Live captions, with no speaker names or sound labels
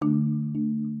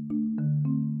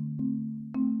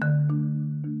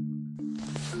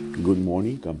Good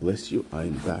morning. God bless you. I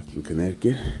am back in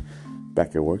Connecticut,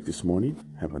 back at work this morning.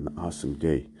 Have an awesome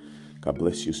day. God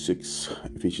bless you.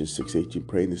 Ephesians 6:18.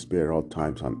 Pray in the Spirit at all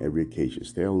times on every occasion.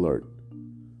 Stay alert.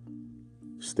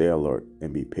 Stay alert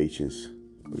and be patient.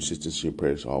 Persistence in your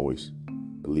prayers always.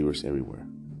 Believers everywhere.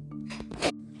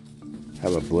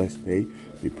 Have a blessed day.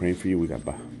 Be praying for you. We got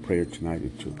prayer tonight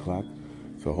at 2 o'clock.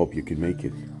 So I hope you can make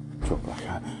it. 2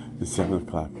 o'clock. It's 7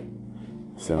 o'clock.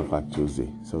 7 o'clock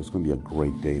Tuesday. So it's going to be a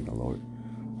great day in the Lord.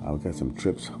 We got some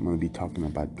trips. I'm going to be talking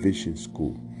about Vision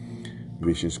School.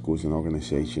 Vision School is an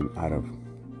organization out of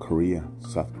Korea,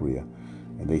 South Korea.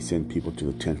 And they send people to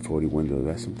the 1040 window.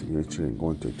 That's something you're interested in,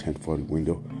 going to a 1040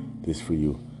 window. This is for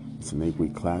you. It's an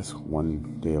 8-week class,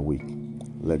 1 day a week.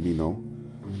 Let me know,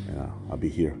 and I'll be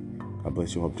here. God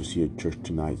bless you. Hope to see you at church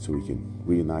tonight so we can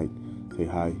reunite, say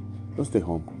hi. Don't stay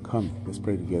home. Come. Let's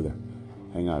pray together.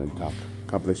 Hang out and talk.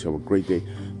 God bless you. Have a great day.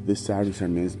 This Saturday's our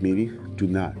men's meeting. Do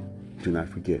not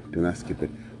forget. Do not skip it.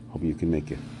 Hope you can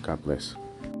make it. God bless.